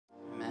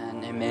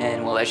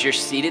Amen. Well, as you're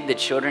seated, the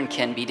children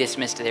can be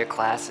dismissed to their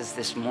classes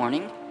this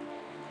morning.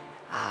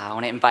 I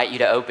want to invite you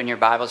to open your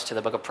Bibles to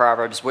the book of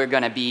Proverbs. We're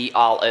going to be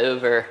all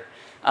over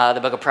the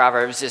book of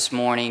Proverbs this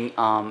morning.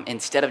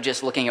 Instead of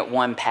just looking at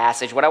one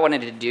passage, what I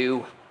wanted to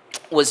do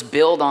was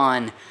build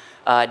on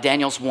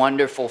Daniel's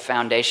wonderful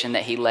foundation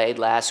that he laid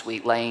last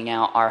week, laying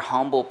out our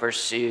humble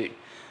pursuit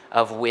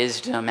of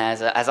wisdom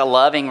as a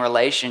loving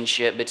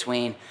relationship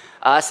between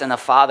us and the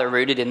Father,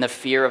 rooted in the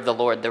fear of the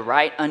Lord, the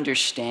right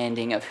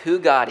understanding of who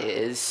God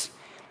is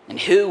and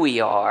who we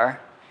are.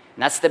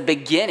 And that's the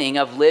beginning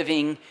of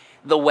living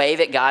the way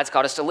that God's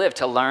called us to live,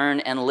 to learn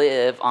and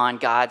live on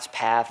God's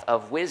path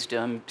of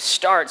wisdom,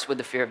 starts with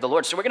the fear of the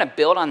Lord. So we're going to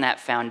build on that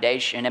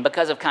foundation. And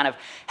because of kind of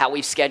how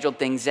we've scheduled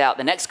things out,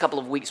 the next couple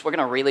of weeks, we're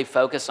going to really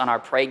focus on our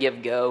Pray,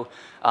 Give, Go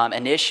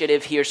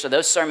initiative here. So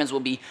those sermons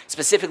will be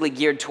specifically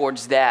geared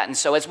towards that. And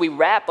so as we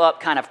wrap up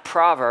kind of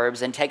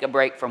Proverbs and take a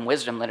break from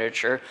wisdom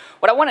literature,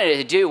 what I wanted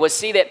to do was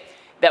see that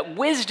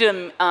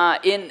wisdom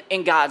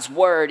in God's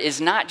word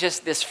is not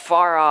just this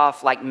far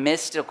off, like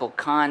mystical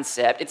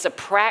concept. It's a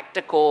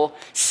practical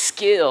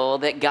skill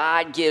that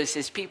God gives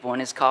his people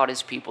and has called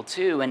his people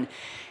to. And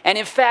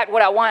in fact,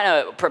 what I want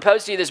to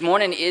propose to you this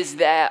morning is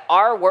that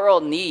our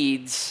world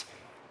needs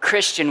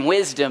Christian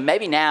wisdom,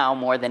 maybe now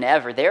more than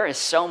ever. There is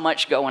so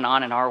much going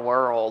on in our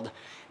world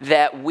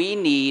that we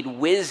need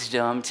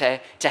wisdom to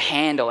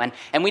handle.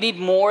 And we need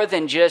more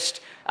than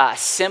just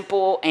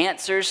simple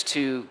answers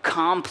to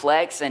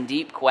complex and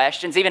deep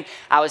questions. Even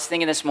I was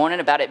thinking this morning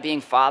about it being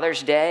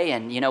Father's Day,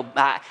 and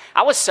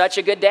I was such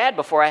a good dad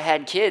before I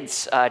had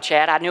kids,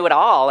 Chad. I knew it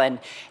all, and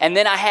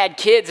then I had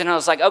kids, and I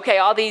was like, okay,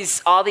 all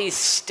these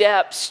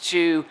steps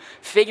to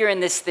figuring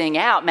this thing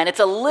out, man, it's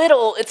a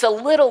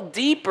little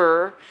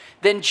deeper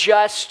than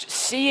just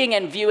seeing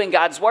and viewing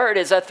God's word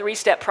as a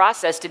 3-step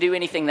process to do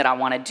anything that I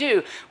want to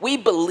do. We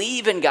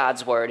believe in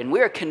God's word, and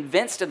we are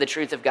convinced of the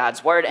truth of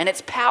God's word and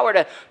its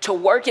power to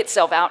work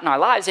itself out in our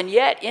lives. And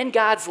yet, in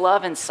God's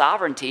love and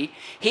sovereignty,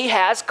 he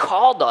has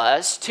called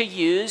us to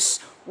use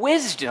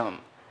wisdom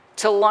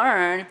to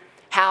learn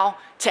how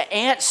to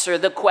answer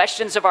the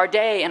questions of our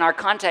day and our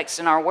context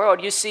in our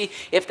world. You see,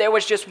 if there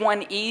was just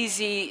one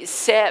easy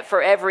set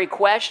for every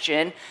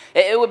question,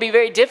 it would be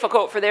very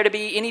difficult for there to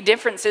be any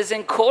differences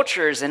in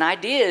cultures and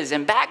ideas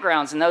and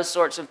backgrounds and those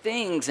sorts of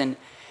things. And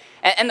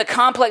the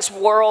complex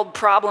world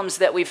problems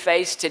that we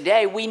face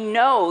today, we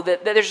know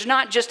that there's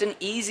not just an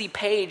easy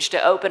page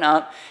to open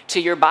up to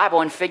your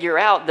Bible and figure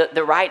out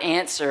the right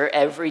answer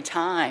every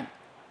time.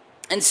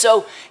 And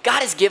so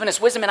God has given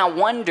us wisdom, and I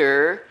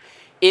wonder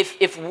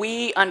if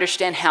we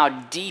understand how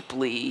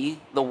deeply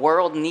the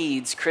world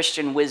needs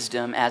Christian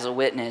wisdom as a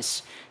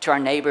witness to our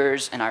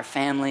neighbors and our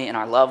family and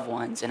our loved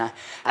ones. And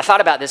I thought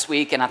about this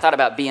week, and I thought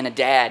about being a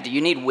dad. Do you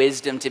need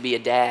wisdom to be a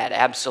dad?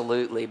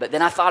 Absolutely. But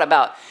then I thought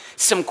about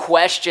some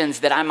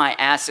questions that I might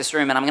ask this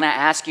room, and I'm going to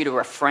ask you to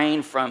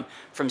refrain from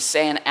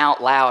saying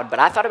out loud. But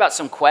I thought about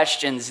some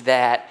questions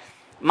that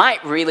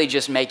might really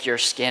just make your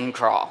skin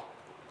crawl.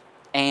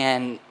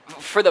 And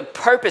for the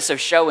purpose of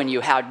showing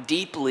you how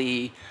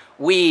deeply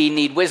we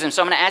need wisdom.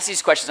 So I'm going to ask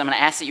these questions. I'm going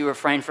to ask that you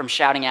refrain from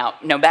shouting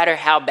out, no matter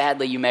how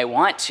badly you may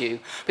want to.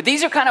 But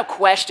these are kind of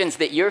questions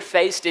that you're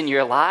faced in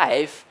your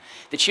life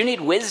that you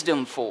need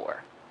wisdom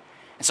for.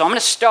 And so I'm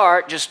going to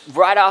start just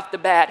right off the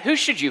bat. Who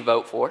should you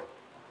vote for?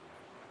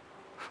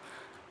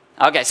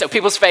 Okay, so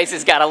people's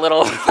faces got a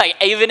little,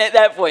 even at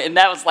that point, and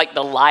that was like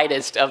the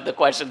lightest of the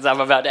questions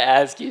I'm about to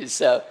ask you.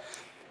 So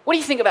what do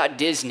you think about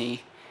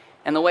Disney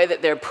and the way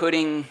that they're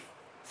putting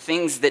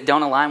things that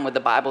don't align with the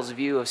Bible's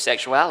view of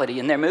sexuality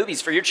in their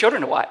movies for your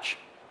children to watch?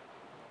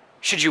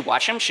 Should you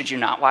watch them? Should you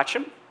not watch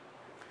them?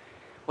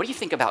 What do you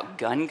think about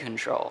gun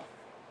control?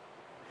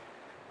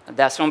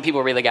 That's when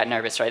people really got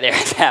nervous right there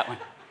at that one.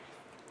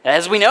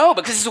 As we know,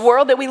 because it's the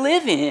world that we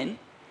live in.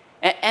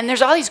 And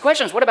there's all these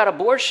questions. What about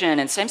abortion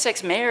and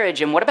same-sex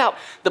marriage? And what about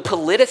the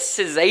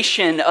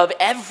politicization of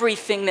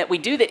everything that we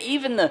do? That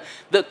even the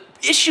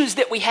issues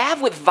that we have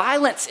with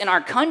violence in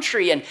our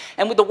country and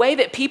with the way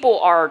that people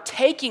are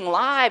taking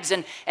lives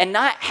and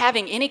not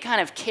having any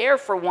kind of care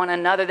for one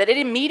another, that it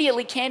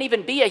immediately can't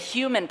even be a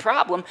human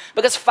problem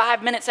because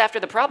 5 minutes after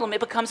the problem, it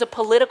becomes a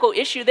political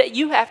issue that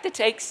you have to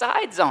take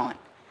sides on.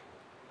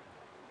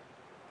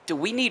 Do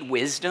we need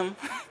wisdom?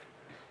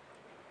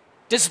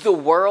 Does the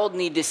world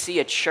need to see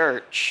a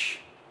church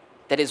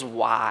that is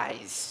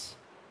wise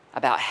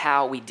about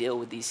how we deal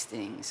with these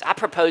things? I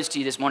propose to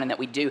you this morning that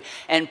we do.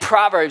 And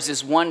Proverbs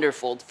is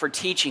wonderful for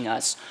teaching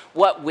us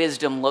what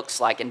wisdom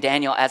looks like. And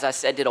Daniel, as I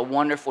said, did a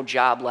wonderful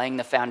job laying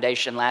the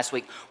foundation last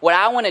week. What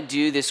I want to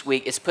do this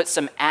week is put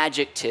some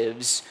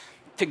adjectives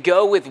to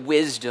go with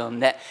wisdom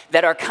that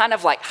are kind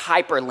of like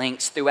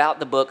hyperlinks throughout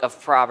the book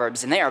of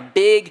Proverbs. And they are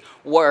big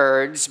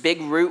words,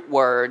 big root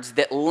words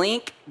that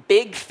link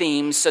big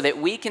themes so that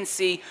we can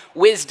see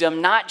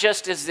wisdom not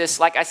just as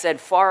this, like I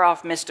said, far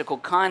off mystical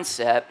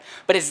concept,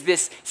 but as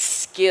this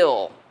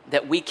skill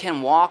that we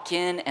can walk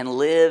in and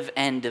live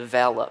and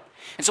develop.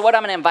 And so what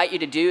I'm going to invite you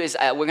to do is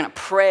we're going to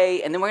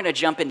pray, and then we're going to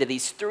jump into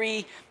these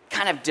 3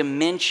 kind of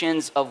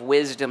dimensions of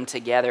wisdom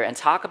together and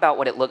talk about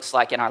what it looks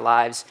like in our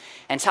lives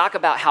and talk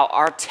about how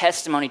our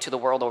testimony to the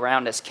world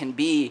around us can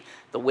be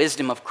the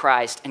wisdom of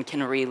Christ and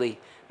can really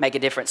make a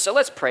difference. So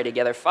let's pray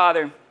together.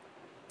 Father,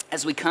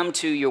 as we come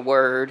to your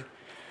word,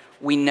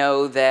 we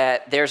know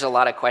that there's a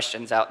lot of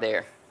questions out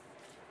there,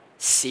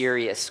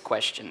 serious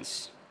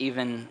questions.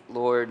 Even,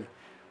 Lord,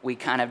 we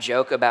kind of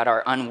joke about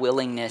our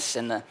unwillingness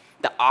and the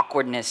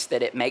awkwardness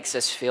that it makes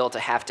us feel to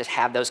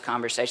have those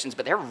conversations,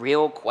 but they're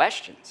real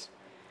questions.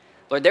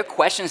 Lord, they're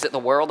questions that the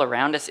world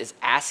around us is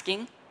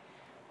asking.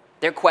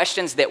 They're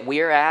questions that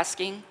we're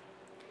asking.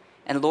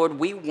 And Lord,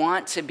 we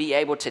want to be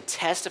able to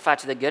testify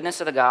to the goodness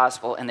of the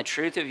gospel and the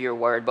truth of your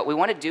word, but we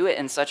want to do it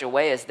in such a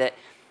way as that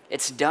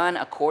it's done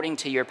according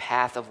to your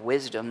path of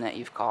wisdom that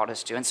you've called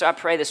us to. And so I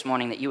pray this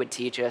morning that you would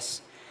teach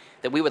us,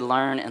 that we would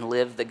learn and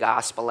live the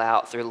gospel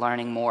out through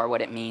learning more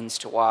what it means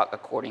to walk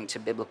according to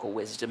biblical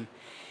wisdom.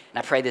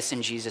 And I pray this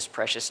in Jesus'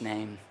 precious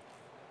name.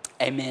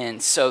 Amen.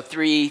 So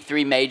three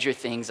major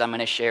things I'm going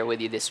to share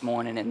with you this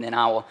morning, and then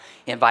I will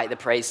invite the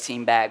praise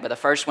team back. But the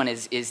first one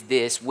is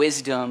this: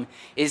 wisdom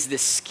is the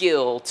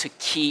skill to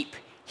keep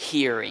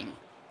hearing.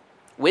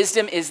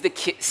 Wisdom is the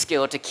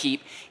skill to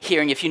keep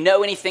hearing. If you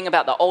know anything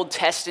about the Old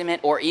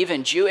Testament or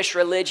even Jewish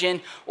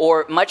religion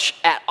or much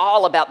at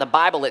all about the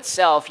Bible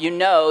itself, you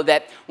know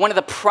that one of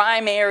the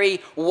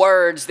primary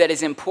words that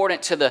is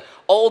important to the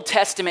Old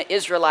Testament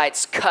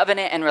Israelites'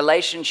 covenant and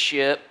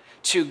relationship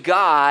to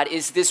God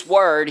is this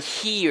word,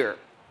 hear.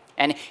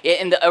 And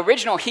in the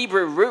original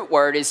Hebrew root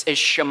word is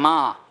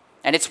Shema.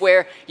 And it's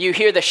where you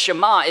hear the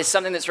Shema is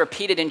something that's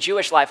repeated in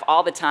Jewish life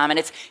all the time. And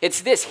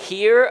it's this: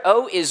 hear,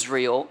 O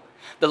Israel,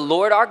 the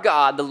Lord our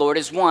God, the Lord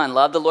is one.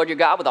 Love the Lord your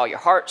God with all your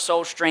heart,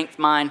 soul, strength,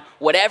 mind,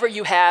 whatever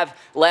you have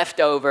left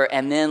over,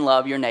 and then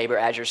love your neighbor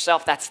as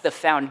yourself. That's the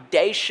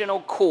foundational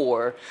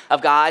core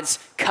of God's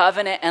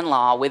covenant and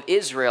law with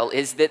Israel,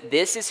 is that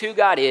this is who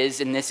God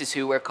is and this is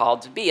who we're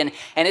called to be. And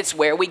it's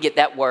where we get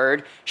that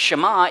word.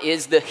 Shema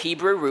is the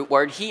Hebrew root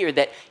word here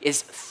that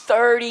is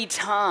 30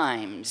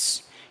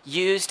 times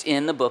used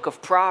in the book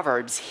of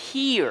Proverbs.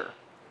 Hear.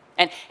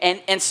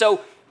 And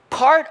so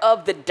part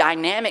of the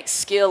dynamic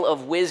skill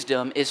of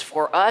wisdom is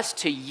for us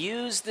to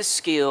use the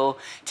skill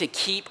to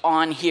keep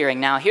on hearing.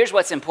 Now, here's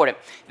what's important.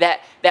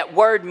 That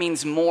word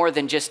means more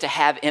than just to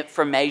have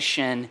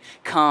information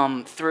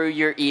come through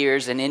your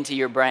ears and into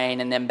your brain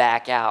and then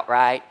back out,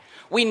 right?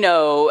 We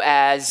know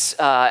as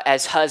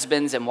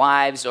husbands and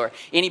wives, or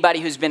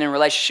anybody who's been in a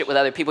relationship with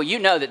other people, you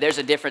know that there's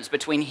a difference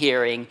between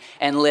hearing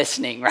and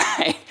listening,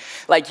 right?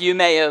 Like, you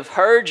may have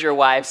heard your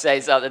wife say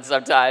something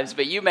sometimes,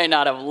 but you may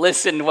not have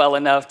listened well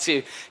enough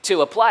to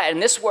apply it.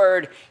 And this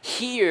word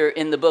hear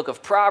in the book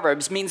of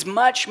Proverbs means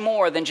much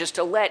more than just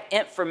to let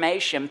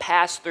information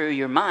pass through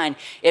your mind.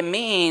 It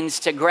means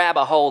to grab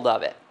a hold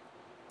of it.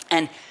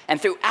 And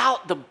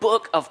throughout the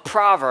book of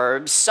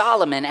Proverbs,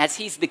 Solomon, as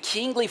he's the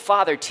kingly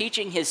father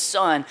teaching his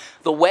son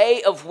the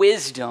way of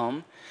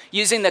wisdom,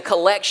 using the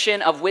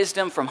collection of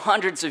wisdom from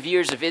hundreds of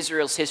years of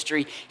Israel's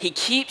history, he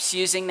keeps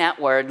using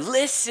that word.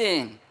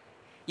 Listen,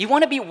 you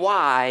want to be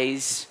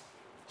wise,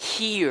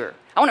 hear.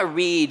 I want to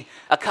read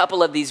a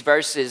couple of these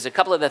verses, a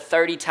couple of the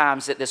 30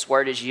 times that this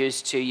word is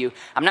used to you.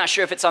 I'm not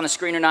sure if it's on the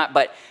screen or not,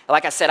 but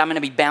like I said, I'm going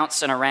to be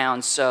bouncing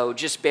around, so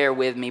just bear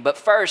with me. But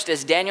first,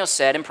 as Daniel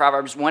said in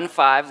Proverbs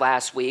 1:5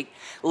 last week,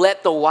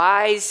 let the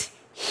wise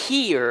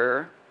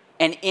hear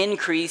and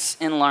increase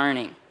in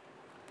learning.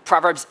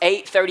 Proverbs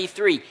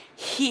 8:33,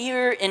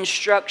 hear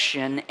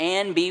instruction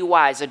and be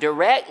wise. A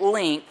direct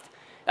link,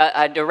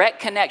 a direct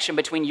connection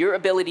between your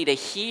ability to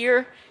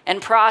hear and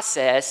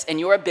process and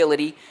your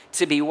ability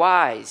to be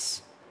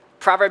wise.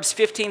 Proverbs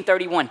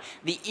 15:31,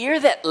 the ear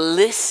that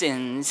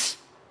listens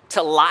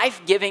to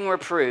life-giving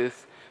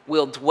reproof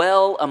will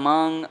dwell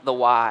among the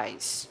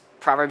wise.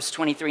 Proverbs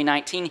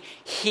 23:19,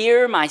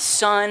 hear my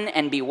son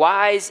and be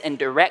wise and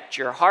direct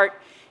your heart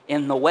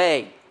in the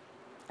way.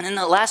 And then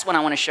the last one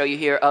I want to show you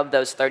here of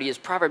those 30 is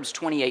Proverbs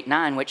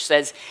 28:9, which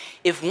says,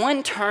 if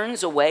one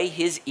turns away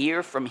his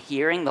ear from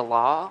hearing the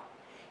law,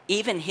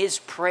 even his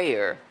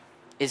prayer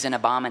is an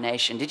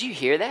abomination. Did you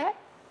hear that?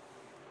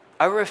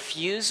 A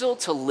refusal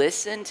to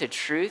listen to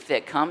truth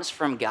that comes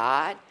from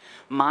God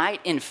might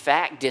in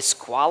fact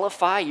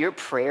disqualify your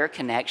prayer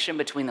connection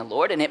between the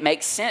Lord. And it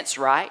makes sense,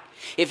 right?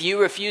 If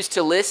you refuse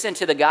to listen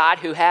to the God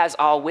who has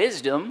all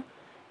wisdom,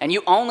 and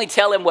you only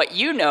tell him what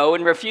you know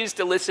and refuse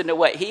to listen to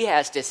what he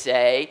has to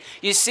say,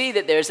 you see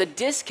that there's a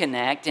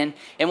disconnect in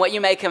what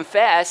you may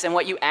confess and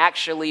what you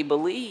actually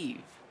believe.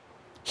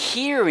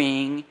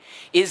 Hearing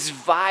is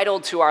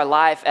vital to our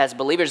life as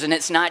believers, and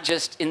it's not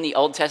just in the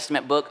Old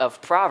Testament book of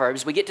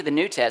Proverbs. We get to the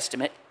New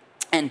Testament,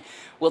 and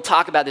we'll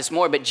talk about this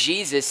more, but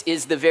Jesus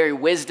is the very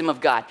wisdom of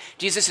God.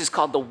 Jesus is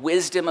called the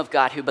wisdom of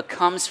God who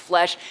becomes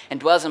flesh and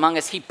dwells among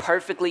us. He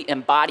perfectly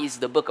embodies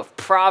the book of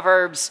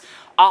Proverbs,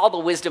 all the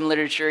wisdom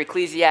literature,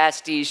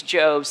 Ecclesiastes,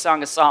 Job,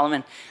 Song of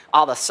Solomon,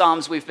 all the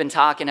Psalms we've been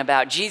talking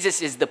about.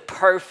 Jesus is the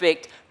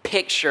perfect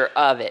picture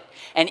of it.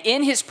 And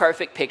in his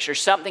perfect picture,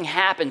 something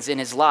happens in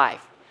his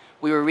life.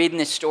 We were reading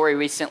this story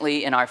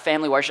recently in our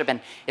family worship, and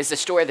it's the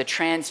story of the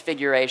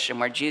Transfiguration,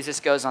 where Jesus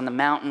goes on the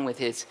mountain with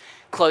his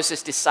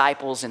closest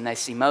disciples, and they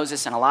see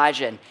Moses and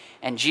Elijah,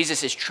 and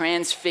Jesus is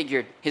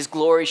transfigured, his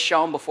glory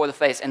shone before the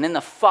face. And then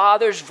the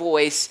Father's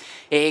voice,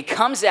 he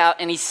comes out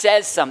and he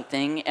says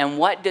something, and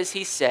what does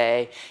he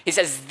say? He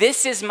says,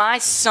 "This is my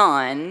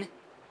Son,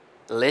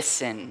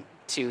 listen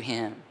to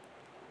him."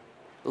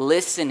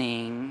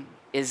 Listening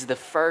is the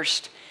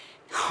first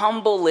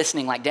humble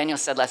listening, like Daniel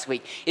said last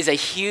week, is a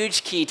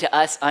huge key to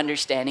us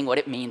understanding what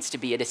it means to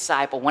be a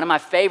disciple. One of my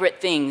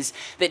favorite things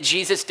that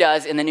Jesus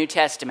does in the New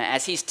Testament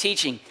as he's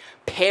teaching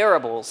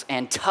parables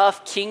and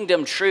tough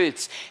kingdom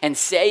truths and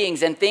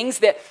sayings and things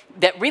that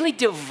really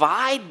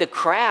divide the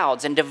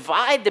crowds and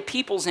divide the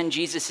peoples in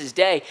Jesus'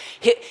 day,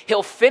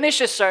 he'll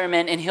finish a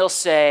sermon and he'll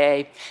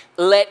say,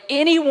 "Let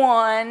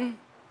anyone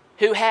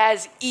who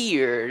has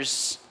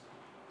ears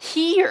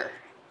hear."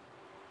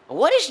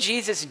 What is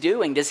Jesus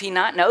doing? Does he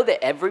not know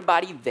that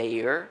everybody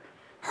there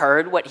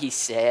heard what he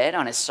said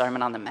on his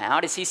Sermon on the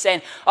Mount? Is he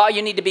saying, "Oh,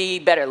 you need to be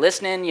better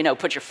listening,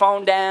 put your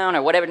phone down,"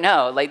 or whatever?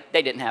 No, like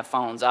they didn't have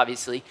phones,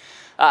 obviously.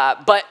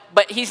 But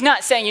he's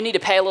not saying you need to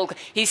pay a little.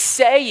 He's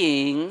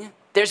saying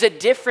there's a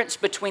difference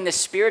between the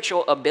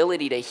spiritual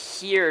ability to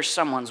hear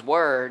someone's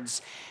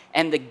words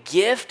and the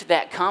gift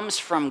that comes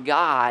from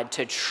God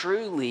to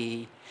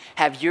truly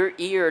have your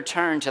ear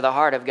turned to the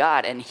heart of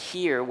God and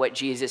hear what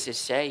Jesus is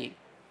saying.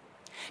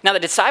 Now, the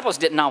disciples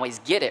didn't always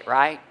get it,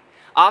 right?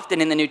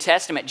 Often in the New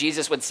Testament,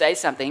 Jesus would say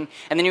something,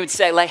 and then he would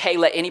say, "Hey,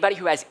 let anybody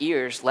who has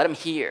ears, let them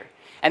hear."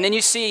 And then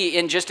you see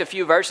in just a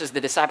few verses, the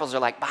disciples are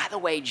like, "By the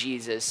way,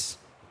 Jesus,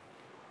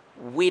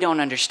 we don't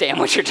understand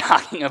what you're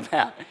talking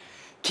about.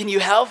 Can you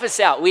help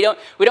us out? We don't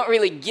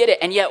really get it."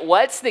 And yet,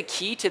 what's the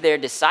key to their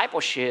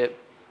discipleship?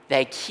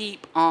 They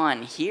keep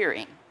on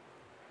hearing.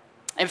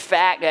 In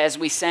fact, as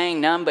we sang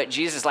 "None But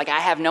Jesus," like I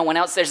have no one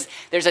else,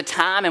 there's a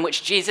time in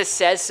which Jesus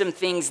says some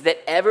things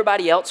that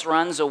everybody else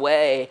runs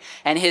away.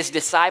 And his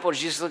disciples,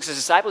 Jesus looks at his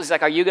disciples, he's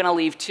like, "Are you going to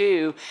leave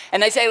too?"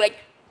 And they say, like,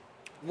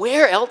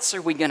 "Where else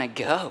are we going to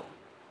go?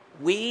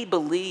 We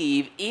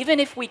believe, even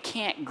if we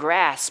can't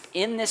grasp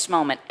in this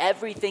moment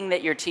everything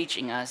that you're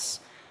teaching us,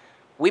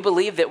 we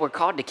believe that we're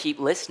called to keep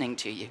listening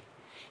to you.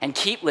 And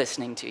keep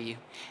listening to you,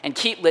 and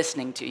keep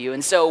listening to you."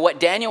 And so what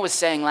Daniel was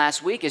saying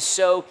last week is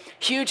so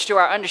huge to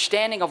our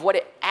understanding of what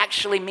it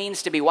actually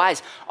means to be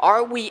wise.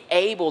 Are we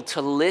able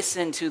to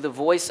listen to the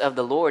voice of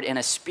the Lord in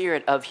a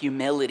spirit of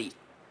humility?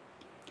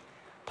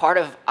 Part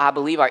of, I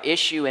believe, our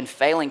issue in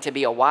failing to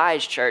be a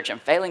wise church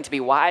and failing to be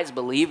wise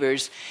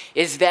believers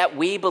is that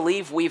we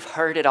believe we've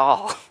heard it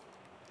all.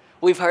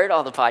 We've heard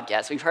all the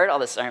podcasts. We've heard all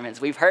the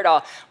sermons. We've heard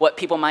all what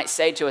people might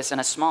say to us in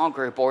a small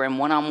group or in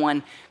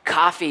one-on-one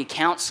coffee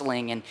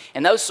counseling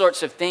and those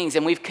sorts of things.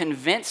 And we've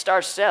convinced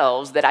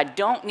ourselves that I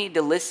don't need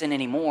to listen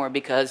anymore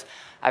because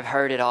I've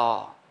heard it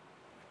all.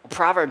 Well,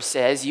 Proverbs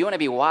says you want to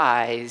be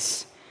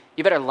wise,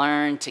 you better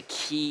learn to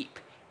keep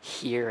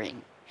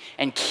hearing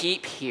and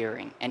keep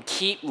hearing and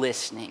keep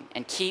listening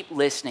and keep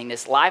listening.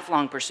 This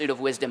lifelong pursuit of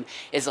wisdom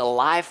is a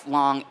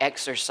lifelong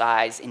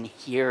exercise in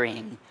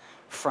hearing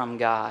from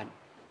God.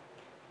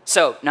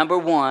 So, number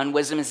one,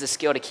 wisdom is the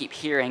skill to keep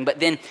hearing,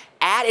 but then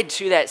added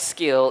to that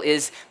skill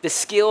is the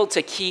skill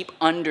to keep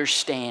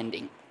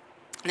understanding.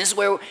 And this is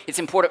where it's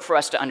important for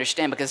us to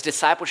understand because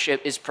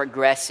discipleship is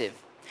progressive.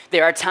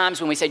 There are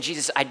times when we say,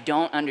 "Jesus, I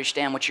don't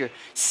understand what you're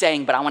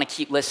saying, but I want to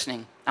keep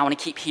listening. I want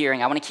to keep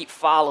hearing. I want to keep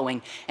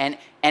following." And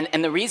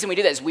the reason we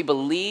do that is we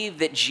believe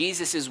that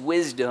Jesus'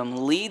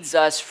 wisdom leads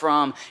us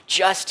from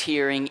just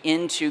hearing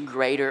into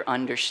greater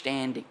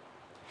understanding.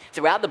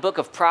 Throughout the book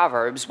of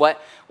Proverbs,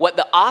 what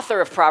the author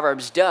of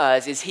Proverbs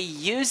does is he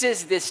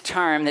uses this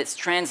term that's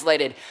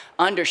translated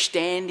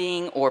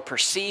understanding or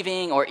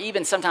perceiving or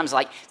even sometimes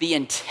like the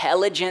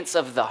intelligence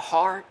of the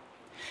heart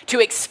to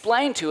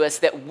explain to us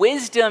that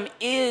wisdom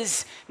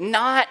is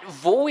not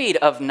void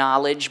of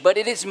knowledge, but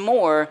it is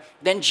more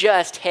than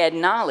just head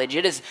knowledge.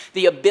 It is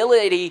the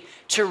ability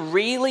to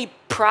really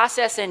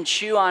process and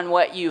chew on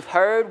what you've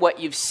heard,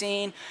 what you've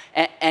seen,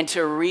 and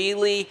to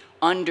really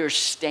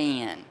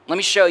understand. Let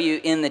me show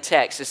you in the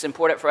text. It's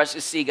important for us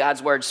to see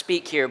God's word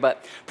speak here,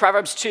 but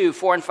Proverbs 2,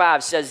 4 and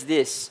 5 says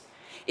this: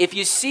 "If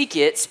you seek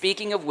it,"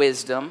 speaking of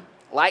wisdom,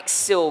 "like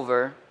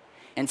silver,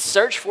 and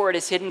search for it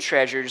as hidden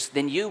treasures,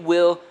 then you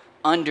will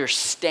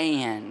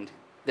understand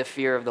the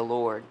fear of the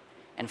Lord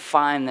and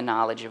find the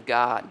knowledge of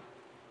God."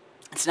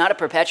 It's not a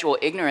perpetual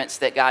ignorance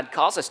that God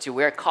calls us to.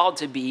 We're called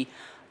to be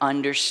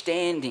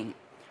understanding.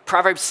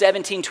 Proverbs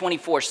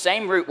 17:24,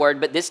 same root word,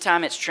 but this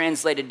time it's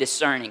translated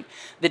discerning.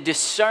 The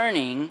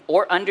discerning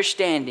or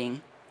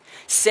understanding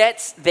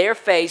sets their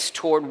face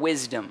toward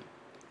wisdom,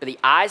 but the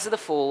eyes of the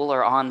fool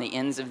are on the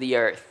ends of the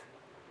earth.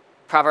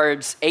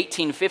 Proverbs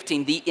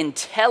 18:15, the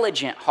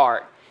intelligent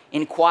heart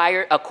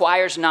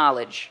acquires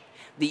knowledge.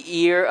 The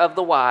ear of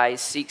the wise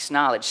seeks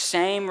knowledge.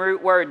 Same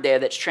root word there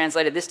that's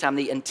translated this time,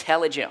 the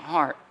intelligent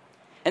heart.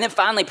 And then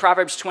finally,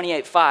 Proverbs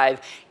 28:5,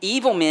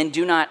 evil men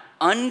do not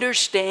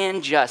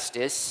understand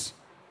justice,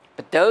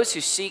 but those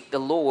who seek the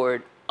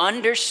Lord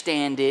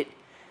understand it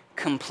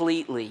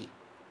completely.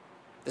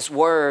 This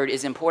word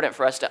is important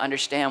for us to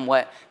understand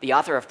what the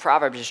author of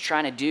Proverbs is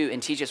trying to do and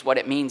teach us what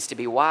it means to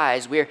be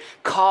wise. We're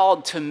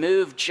called to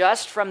move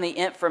just from the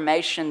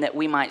information that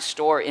we might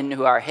store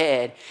into our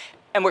head,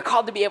 and we're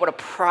called to be able to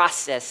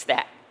process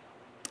that,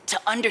 to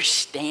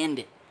understand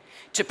it,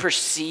 to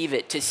perceive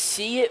it, to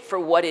see it for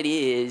what it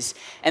is,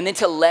 and then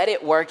to let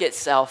it work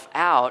itself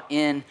out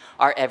in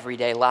our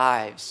everyday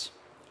lives.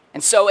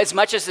 And so as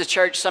much as the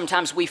church,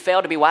 sometimes we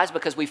fail to be wise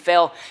because we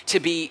fail to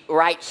be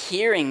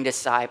right-hearing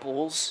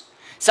disciples.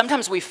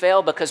 Sometimes we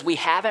fail because we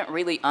haven't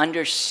really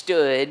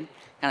understood,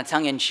 kind of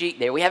tongue-in-cheek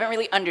there, we haven't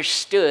really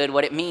understood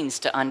what it means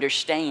to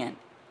understand.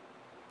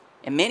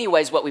 In many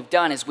ways, what we've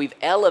done is we've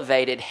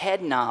elevated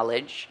head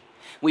knowledge.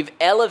 We've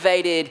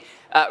elevated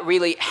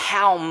really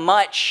how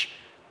much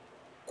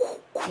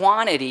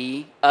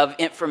quantity of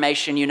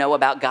information you know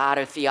about God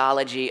or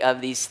theology of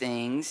these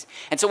things.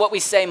 And so what we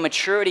say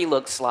maturity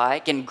looks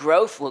like and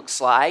growth looks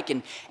like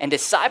and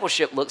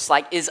discipleship looks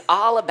like is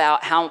all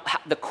about how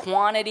the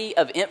quantity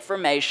of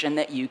information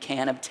that you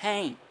can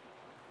obtain.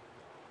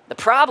 The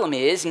problem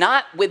is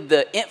not with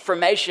the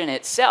information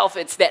itself,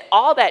 it's that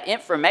all that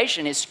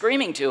information is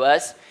screaming to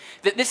us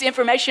that this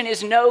information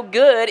is no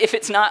good if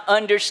it's not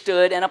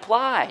understood and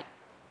applied.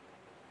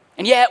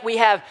 And yet we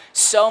have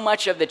so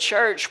much of the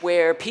church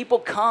where people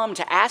come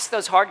to ask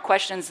those hard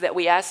questions that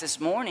we asked this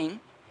morning,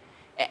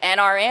 and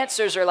our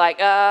answers are like,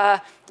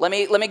 let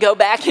me go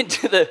back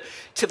into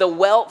the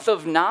wealth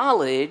of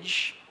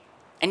knowledge,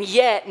 and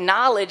yet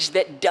knowledge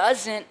that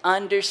doesn't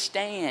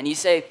understand. You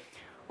say,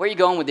 where are you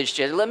going with this,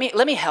 Jesus? Let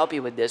me help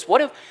you with this.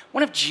 One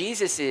of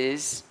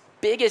Jesus's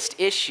biggest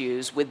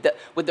issues with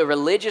the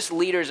religious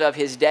leaders of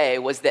his day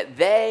was that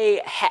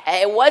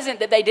it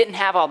wasn't that they didn't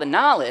have all the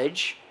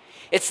knowledge.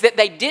 It's that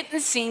they didn't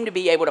seem to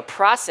be able to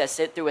process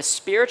it through a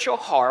spiritual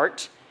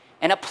heart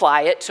and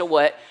apply it to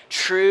what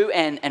true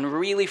and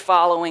really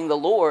following the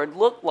Lord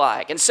looked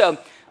like. And so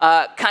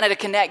kind of to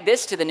connect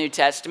this to the New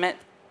Testament,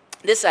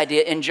 this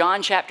idea in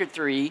John chapter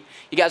 3,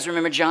 you guys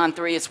remember John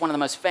 3, it's one of the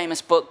most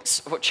famous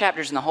books,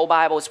 chapters in the whole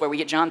Bible. It's where we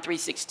get John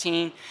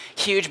 3:16,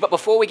 huge. But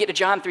before we get to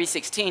John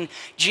 3:16,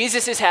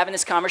 Jesus is having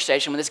this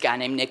conversation with this guy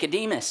named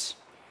Nicodemus.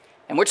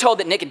 And we're told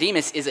that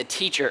Nicodemus is a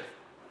teacher.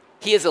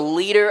 He is a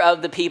leader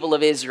of the people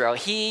of Israel.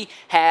 He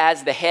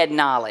has the head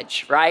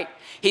knowledge, right?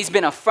 He's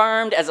been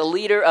affirmed as a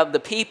leader of the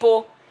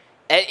people.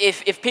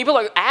 If people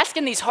are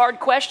asking these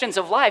hard questions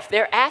of life,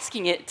 they're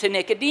asking it to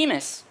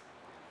Nicodemus.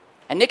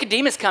 And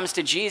Nicodemus comes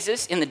to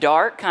Jesus in the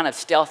dark, kind of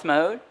stealth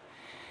mode.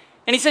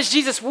 And he says,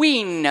 Jesus,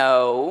 we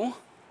know.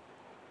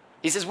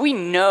 He says, we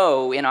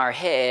know in our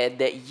head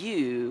that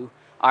you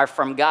are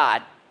from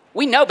God.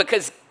 We know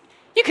because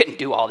you couldn't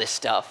do all this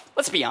stuff.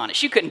 Let's be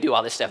honest. You couldn't do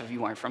all this stuff if you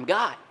weren't from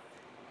God.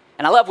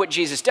 And I love what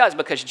Jesus does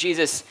because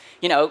Jesus,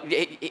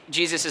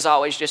 Jesus is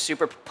always just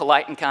super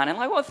polite and kind and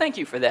like, well, thank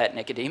you for that,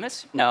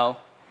 Nicodemus. No.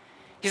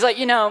 He's like,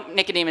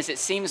 Nicodemus, it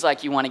seems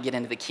like you want to get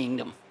into the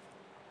kingdom.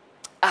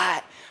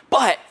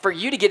 But for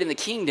you to get in the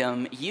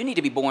kingdom, you need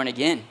to be born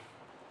again.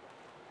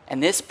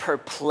 And this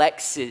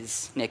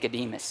perplexes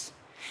Nicodemus.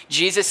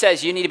 Jesus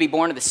says you need to be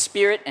born of the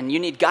Spirit and you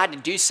need God to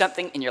do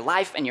something in your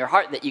life and your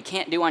heart that you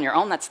can't do on your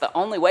own. That's the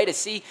only way to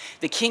see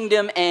the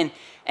kingdom. And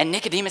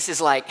Nicodemus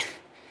is like,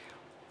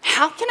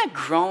 how can a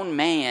grown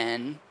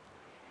man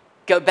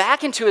go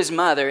back into his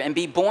mother and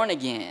be born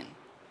again?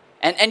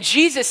 And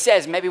Jesus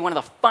says maybe one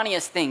of the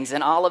funniest things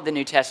in all of the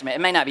New Testament. It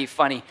may not be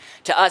funny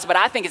to us, but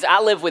I think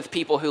I live with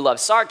people who love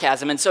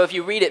sarcasm. And so if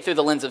you read it through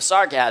the lens of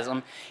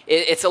sarcasm,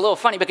 it's a little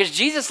funny because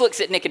Jesus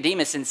looks at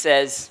Nicodemus and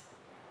says,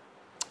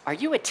 are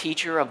you a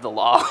teacher of the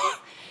law?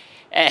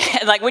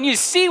 And like when you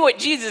see what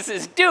Jesus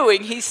is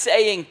doing, he's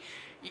saying,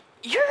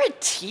 you're a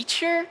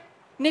teacher,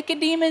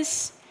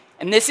 Nicodemus?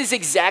 And this is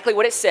exactly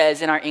what it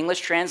says in our English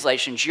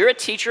translations. You're a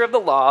teacher of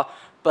the law,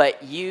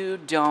 but you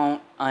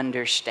don't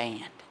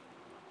understand.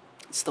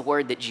 It's the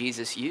word that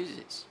Jesus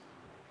uses.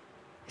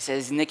 It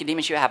says,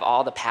 Nicodemus, you have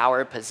all the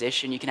power,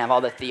 position, you can have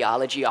all the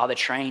theology, all the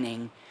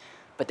training,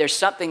 but there's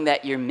something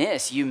that you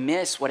miss. You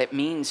miss what it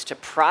means to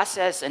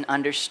process and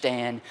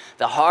understand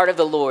the heart of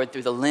the Lord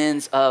through the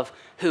lens of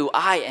who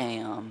I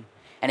am.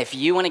 And if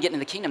you want to get into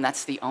the kingdom,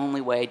 that's the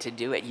only way to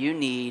do it. You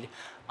need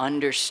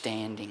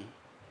understanding.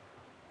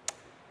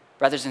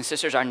 Brothers and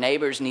sisters, our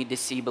neighbors need to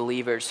see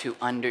believers who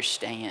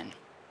understand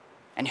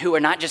and who are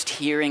not just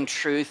hearing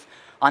truth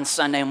on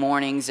Sunday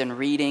mornings and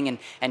reading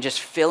and just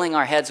filling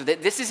our heads with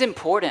it. This is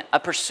important. A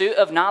pursuit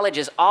of knowledge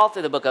is all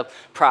through the book of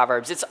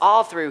Proverbs. It's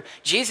all through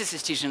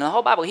Jesus' teaching in the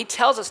whole Bible. He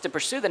tells us to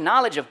pursue the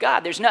knowledge of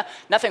God. There's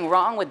nothing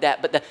wrong with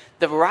that, but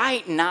the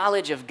right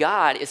knowledge of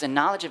God is a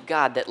knowledge of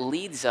God that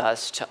leads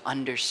us to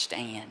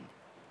understand.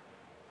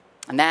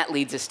 And that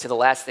leads us to the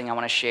last thing I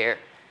want to share.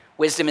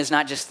 Wisdom is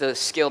not just the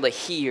skill to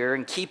hear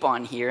and keep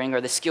on hearing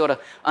or the skill to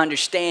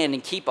understand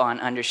and keep on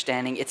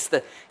understanding. It's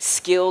the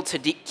skill to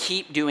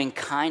keep doing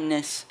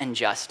kindness and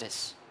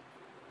justice.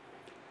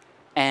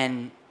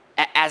 And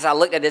as I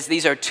looked at this,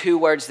 these are two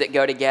words that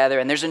go together.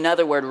 And there's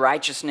another word,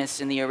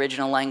 righteousness, in the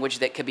original language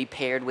that could be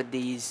paired with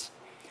these.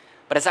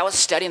 But as I was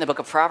studying the book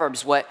of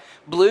Proverbs, what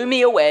blew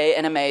me away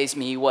and amazed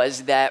me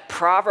was that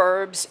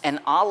Proverbs and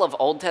all of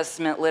Old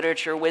Testament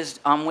literature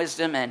on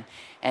wisdom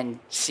and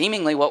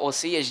seemingly what we'll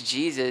see is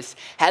Jesus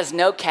has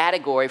no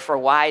category for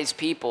wise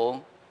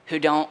people who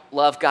don't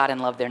love God and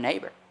love their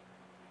neighbor.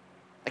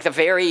 Like the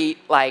very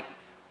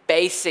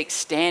basic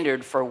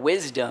standard for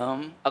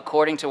wisdom,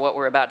 according to what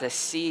we're about to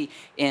see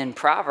in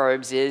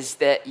Proverbs, is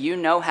that you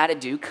know how to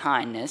do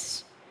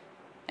kindness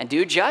and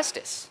do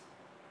justice.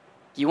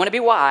 You want to be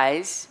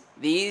wise.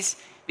 These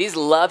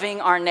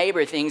loving our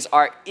neighbor things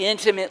are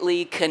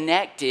intimately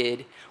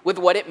connected with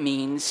what it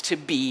means to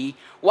be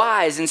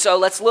wise. And so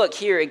let's look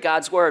here at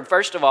God's word.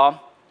 First of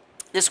all,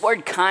 this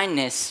word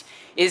kindness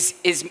is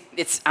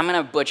I'm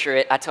going to butcher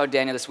it. I told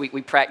Daniel this week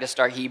we practiced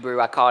our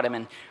Hebrew. I called him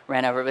and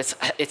ran over. It's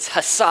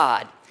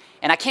hasad.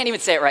 And I can't even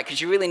say it right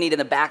because you really need in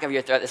the back of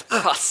your throat this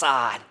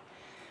hasad.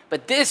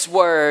 But this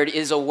word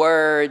is a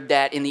word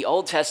that in the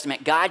Old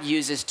Testament God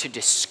uses to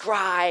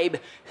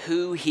describe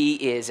who he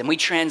is. And we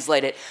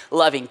translate it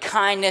loving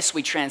kindness,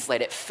 we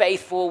translate it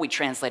faithful, we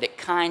translate it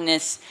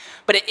kindness.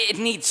 But it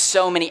needs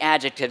so many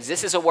adjectives.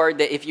 This is a word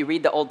that if you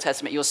read the Old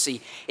Testament, you'll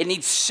see it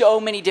needs so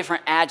many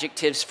different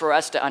adjectives for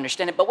us to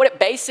understand it. But what it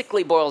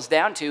basically boils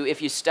down to,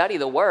 if you study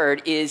the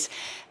word, is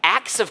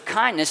acts of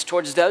kindness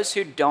towards those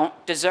who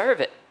don't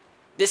deserve it.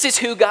 This is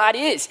who God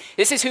is.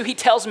 This is who he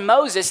tells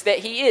Moses that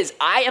he is.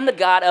 I am the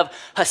God of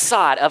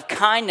hasad, of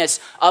kindness,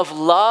 of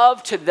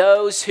love to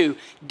those who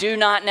do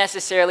not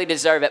necessarily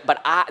deserve it,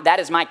 but that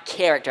is my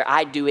character.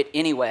 I do it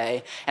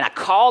anyway, and I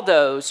call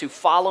those who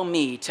follow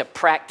me to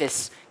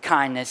practice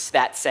kindness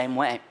that same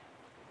way.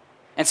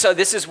 And so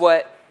this is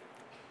what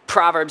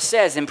Proverbs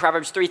says in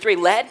Proverbs 3:3,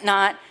 let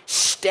not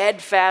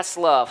steadfast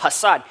love,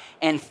 hasad,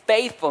 and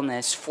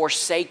faithfulness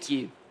forsake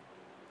you.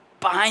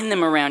 Bind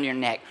them around your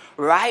neck.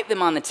 Write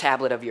them on the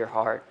tablet of your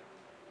heart.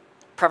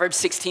 Proverbs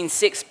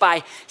 16:6,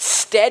 by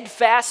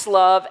steadfast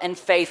love and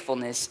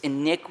faithfulness,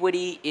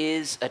 iniquity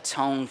is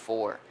atoned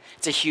for.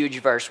 It's a huge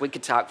verse. We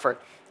could talk for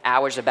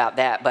hours about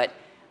that. But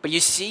you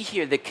see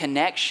here the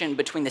connection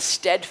between the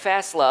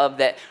steadfast love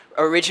that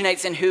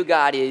originates in who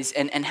God is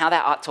and how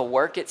that ought to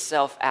work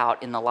itself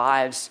out in the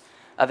lives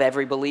of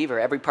every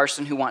believer, every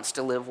person who wants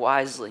to live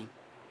wisely.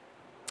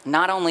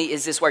 Not only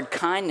is this word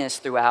kindness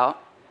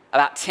throughout,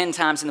 about 10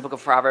 times in the book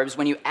of Proverbs.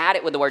 When you add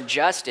it with the word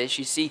justice,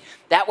 you see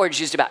that word's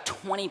used about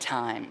 20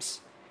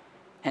 times.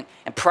 And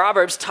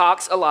Proverbs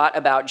talks a lot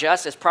about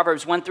justice.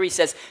 Proverbs 1:3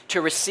 says, to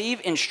receive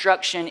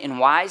instruction in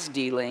wise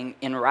dealing,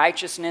 in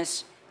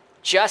righteousness,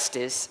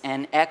 justice,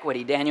 and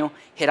equity. Daniel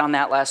hit on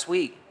that last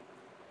week.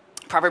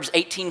 Proverbs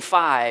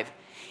 18:5,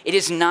 it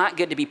is not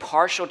good to be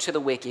partial to the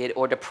wicked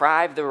or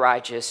deprive the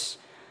righteous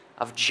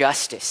of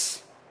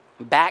justice.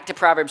 Back to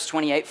Proverbs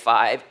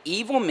 28:5,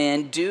 evil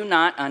men do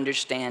not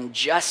understand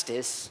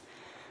justice,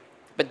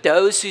 but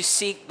those who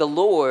seek the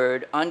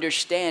Lord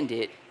understand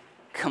it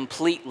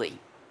completely.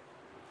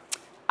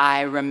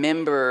 I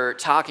remember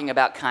talking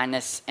about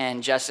kindness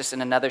and justice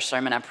in another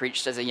sermon I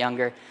preached as a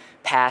younger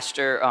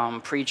pastor,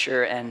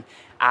 preacher, and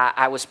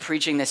I was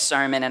preaching this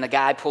sermon, and a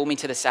guy pulled me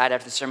to the side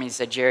after the sermon. He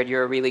said, Jared,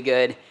 you're a really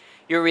good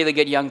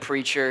young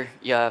preacher.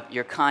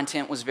 Your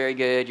content was very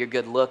good. You're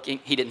good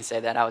looking. He didn't say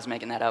that. I was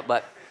making that up,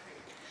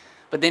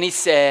 But then he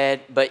said,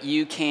 but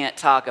you can't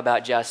talk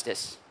about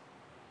justice.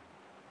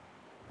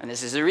 And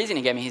this is the reason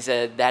he gave me. He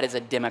said, that is a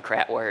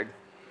Democrat word.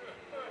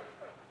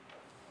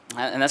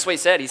 And that's what he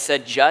said. He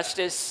said,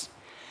 justice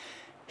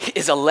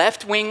is a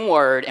left-wing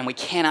word, and we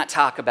cannot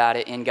talk about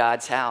it in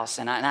God's house.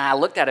 And I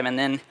looked at him, and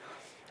then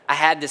I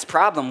had this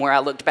problem where I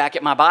looked back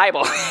at my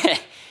Bible.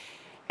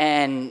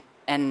 and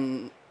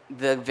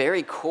the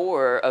very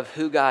core of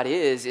who God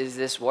is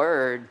this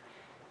word,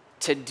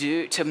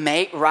 to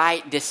make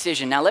right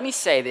decision. Now, let me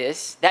say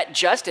this. That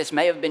justice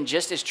may have been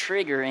just as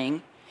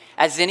triggering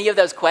as any of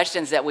those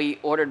questions that we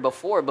ordered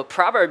before. But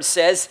Proverbs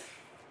says,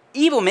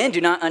 evil men do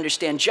not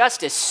understand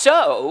justice.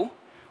 So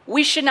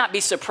we should not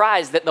be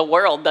surprised that the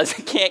world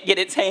can't get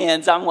its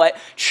hands on what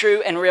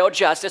true and real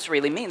justice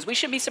really means. We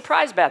should be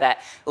surprised by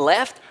that.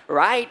 Left,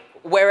 right,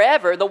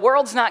 wherever, the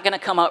world's not going to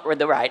come up with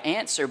the right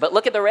answer. But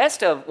look at the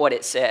rest of what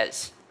it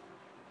says.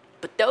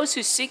 But those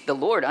who seek the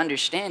Lord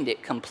understand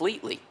it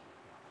completely.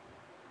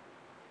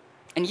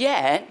 And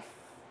yet,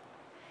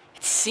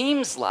 it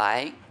seems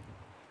like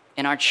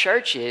in our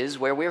churches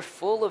where we're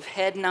full of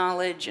head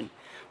knowledge and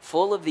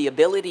full of the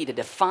ability to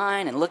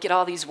define and look at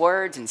all these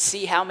words and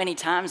see how many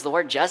times the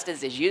word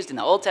justice is used in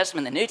the Old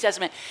Testament and the New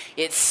Testament,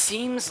 it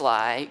seems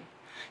like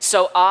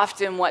so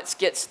often what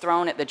gets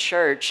thrown at the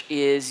church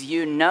is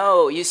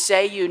you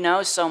say you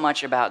know so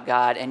much about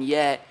God, and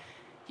yet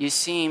you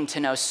seem to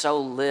know so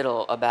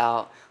little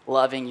about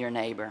loving your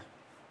neighbor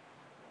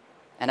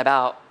and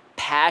about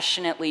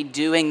passionately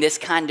doing this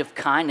kind of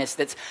kindness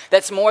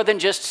that's more than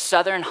just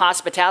Southern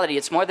hospitality.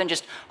 It's more than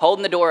just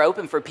holding the door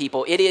open for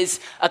people. It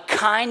is a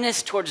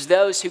kindness towards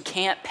those who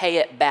can't pay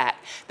it back.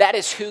 That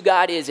is who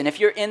God is. And if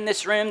you're in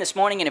this room this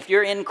morning and if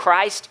you're in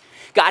Christ,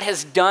 God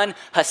has done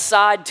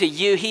hasad to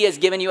you. He has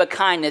given you a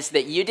kindness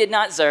that you did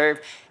not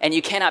deserve and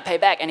you cannot pay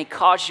back. And he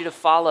calls you to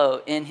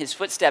follow in his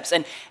footsteps.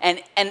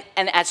 And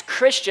as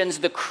Christians,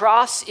 the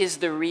cross is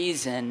the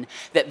reason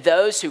that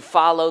those who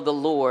follow the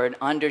Lord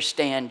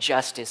understand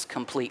justice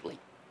completely.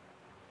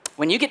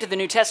 When you get to the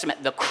New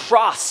Testament, the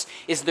cross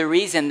is the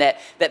reason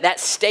that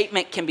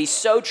statement can be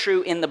so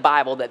true in the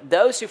Bible, that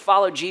those who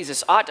follow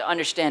Jesus ought to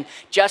understand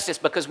justice,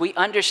 because we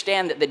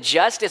understand that the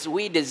justice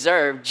we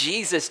deserve,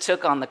 Jesus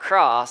took on the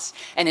cross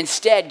and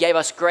instead gave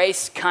us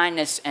grace,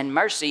 kindness, and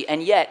mercy.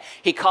 And yet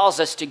he calls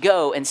us to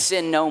go and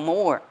sin no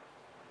more,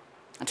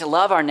 and to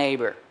love our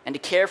neighbor, and to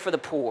care for the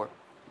poor,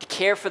 to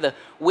care for the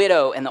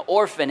widow and the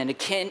orphan, and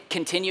to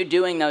continue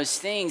doing those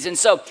things. And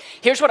so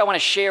here's what I want to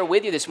share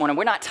with you this morning.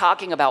 We're not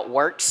talking about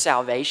works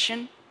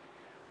salvation.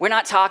 We're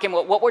not talking,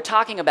 what we're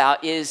talking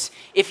about is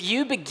if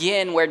you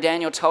begin where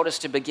Daniel told us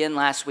to begin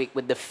last week,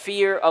 with the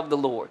fear of the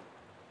Lord,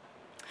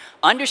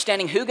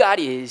 understanding who God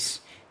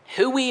is,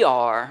 who we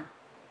are,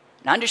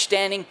 and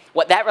understanding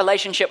what that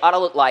relationship ought to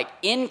look like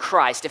in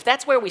Christ. If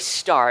that's where we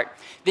start,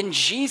 then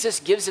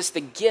Jesus gives us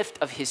the gift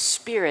of his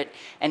Spirit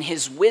and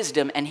his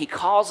wisdom, and he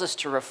calls us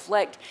to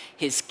reflect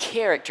his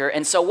character.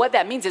 And so what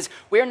that means is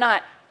we're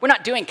not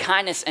doing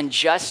kindness and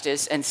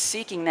justice and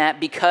seeking that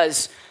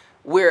because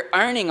we're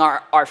earning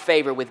our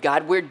favor with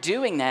God. We're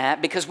doing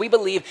that because we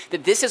believe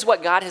that this is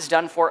what God has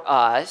done for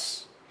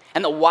us,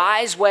 and the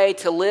wise way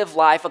to live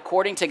life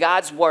according to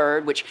God's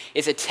word, which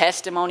is a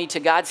testimony to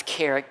God's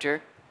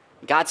character,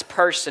 God's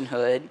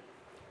personhood,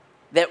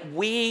 that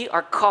we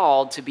are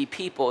called to be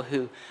people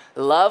who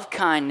love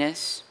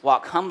kindness,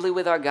 walk humbly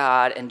with our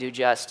God, and do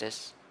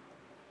justice.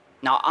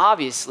 Now,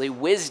 obviously,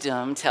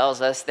 wisdom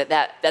tells us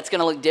that's going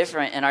to look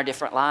different in our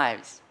different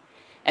lives,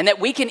 and that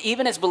we can,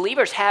 even as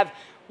believers, have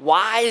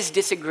wise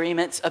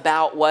disagreements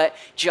about what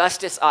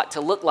justice ought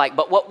to look like.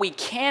 But what we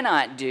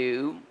cannot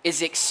do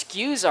is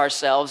excuse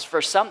ourselves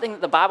for something that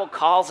the Bible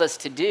calls us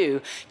to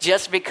do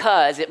just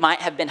because it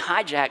might have been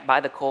hijacked by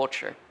the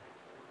culture.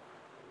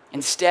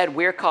 Instead,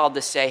 we're called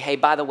to say, hey,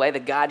 by the way, the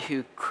God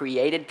who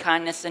created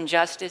kindness and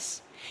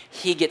justice,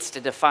 he gets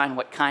to define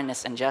what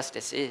kindness and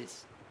justice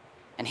is.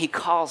 And he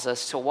calls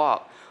us to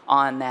walk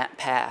on that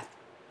path.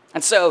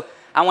 And so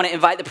I want to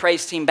invite the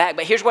praise team back,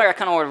 but here's where I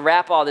kind of want to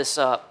wrap all this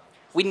up.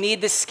 We need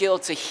the skill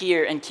to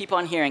hear and keep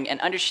on hearing and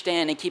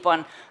understand and keep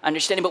on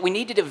understanding, but we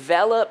need to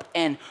develop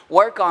and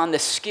work on the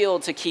skill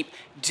to keep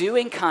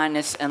doing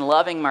kindness and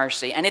loving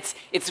mercy. And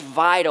it's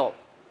vital.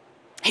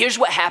 Here's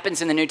what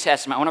happens in the New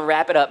Testament. I want to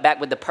wrap it up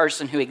back with the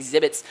person who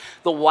exhibits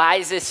the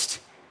wisest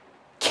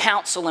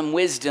counsel and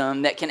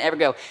wisdom that can ever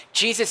go.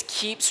 Jesus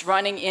keeps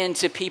running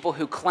into people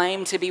who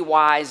claim to be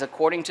wise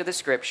according to the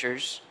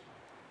scriptures.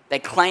 They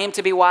claim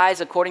to be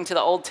wise according to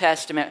the Old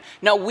Testament.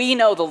 No, we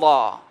know the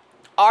law.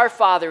 Our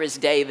father is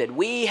David.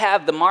 We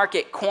have the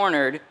market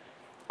cornered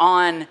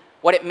on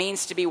what it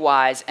means to be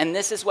wise. And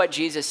this is what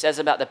Jesus says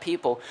about the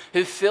people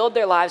who filled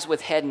their lives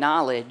with head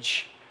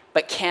knowledge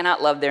but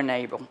cannot love their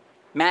neighbor.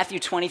 Matthew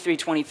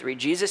 23:23,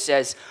 Jesus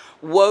says,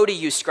 "Woe to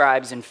you,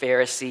 scribes and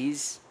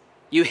Pharisees,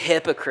 you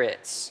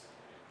hypocrites,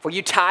 for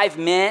you tithe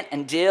mint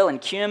and dill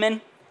and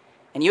cumin,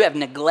 and you have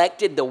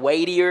neglected the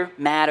weightier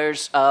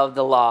matters of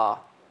the law,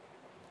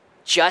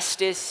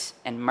 justice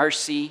and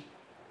mercy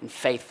and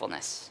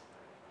faithfulness.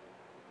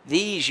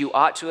 These you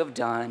ought to have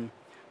done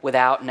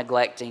without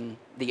neglecting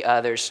the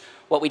others."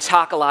 What we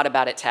talk a lot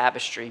about at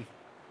Tapestry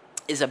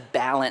is a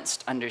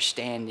balanced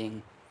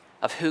understanding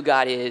of who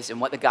God is and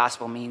what the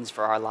gospel means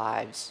for our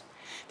lives.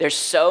 There's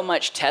so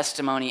much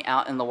testimony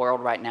out in the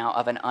world right now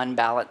of an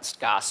unbalanced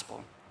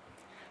gospel,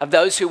 of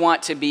those who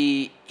want to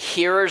be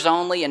hearers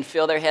only and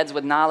fill their heads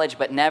with knowledge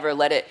but never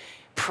let it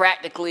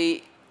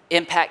practically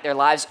impact their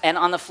lives. And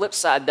on the flip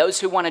side, those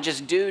who want to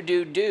just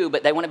do,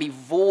 but they want to be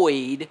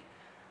void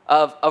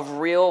of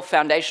real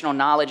foundational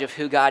knowledge of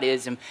who God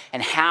is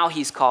and how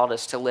he's called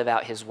us to live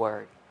out his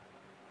word.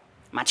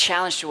 My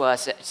challenge to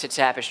us to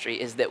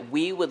Tapestry is that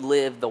we would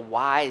live the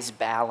wise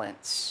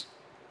balance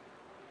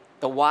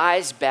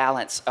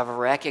of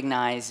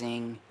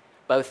recognizing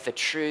both the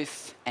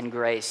truth and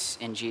grace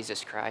in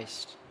Jesus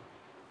Christ.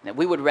 That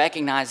we would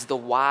recognize the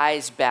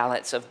wise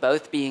balance of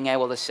both being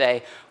able to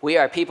say, we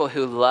are people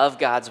who love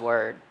God's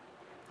word.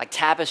 Like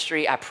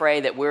Tapestry, I pray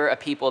that we're a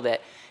people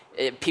that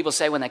people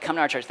say when they come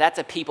to our church, that's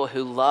a people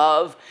who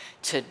love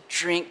to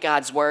drink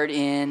God's word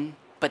in,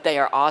 but they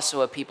are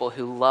also a people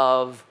who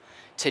love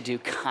to do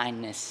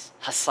kindness,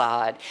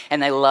 hasad,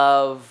 and they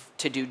love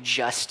to do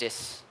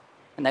justice.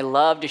 And they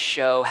love to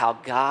show how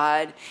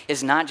God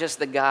is not just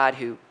the God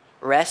who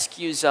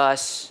rescues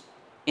us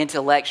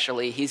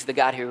intellectually, he's the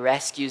God who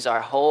rescues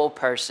our whole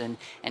person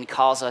and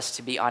calls us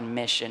to be on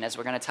mission, as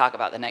we're going to talk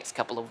about the next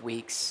couple of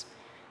weeks,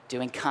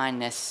 doing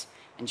kindness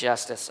and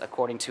justice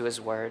according to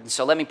his word. And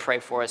so let me pray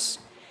for us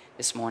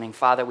this morning.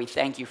 Father, we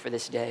thank you for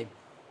this day.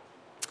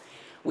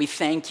 We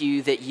thank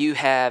you that you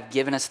have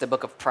given us the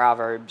book of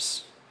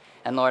Proverbs.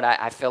 And Lord,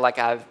 I feel like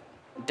I've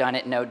done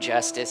it no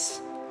justice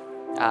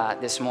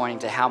this morning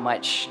to how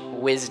much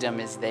wisdom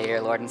is there,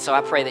 Lord. And so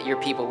I pray that your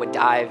people would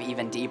dive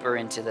even deeper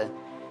into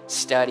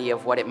study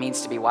of what it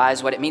means to be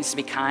wise, what it means to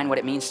be kind, what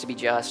it means to be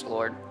just,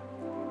 Lord.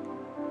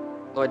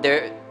 Lord,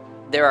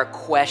 there are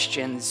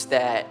questions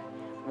that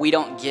we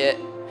don't get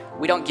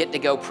to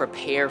go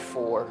prepare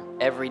for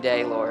every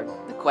day, Lord.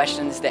 The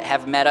questions that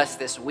have met us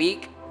this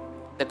week,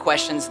 the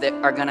questions that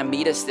are going to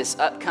meet us this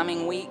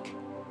upcoming week.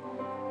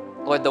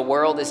 Lord, the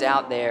world is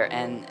out there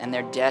and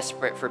they're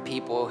desperate for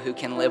people who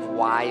can live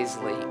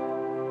wisely,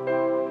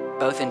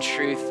 both in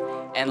truth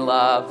and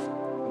love,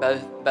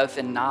 both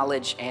in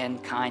knowledge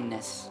and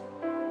kindness.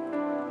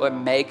 Lord,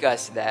 make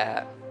us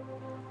that.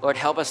 Lord,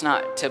 help us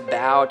not to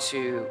bow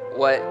to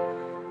what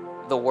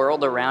the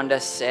world around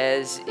us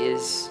says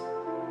is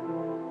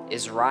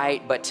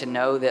right, but to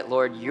know that,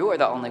 Lord, you are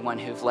the only one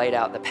who've laid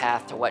out the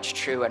path to what's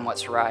true and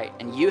what's right,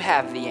 and you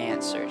have the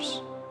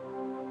answers.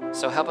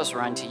 So help us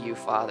run to you,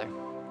 Father.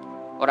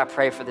 Lord, I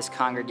pray for this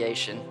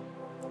congregation.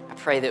 I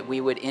pray that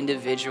we would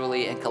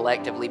individually and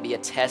collectively be a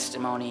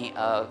testimony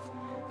of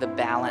the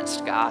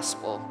balanced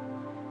gospel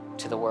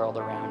to the world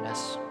around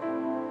us.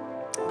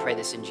 I pray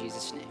this in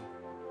Jesus' name.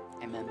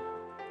 Amen.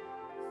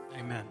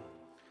 Amen.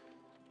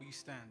 Will you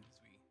stand?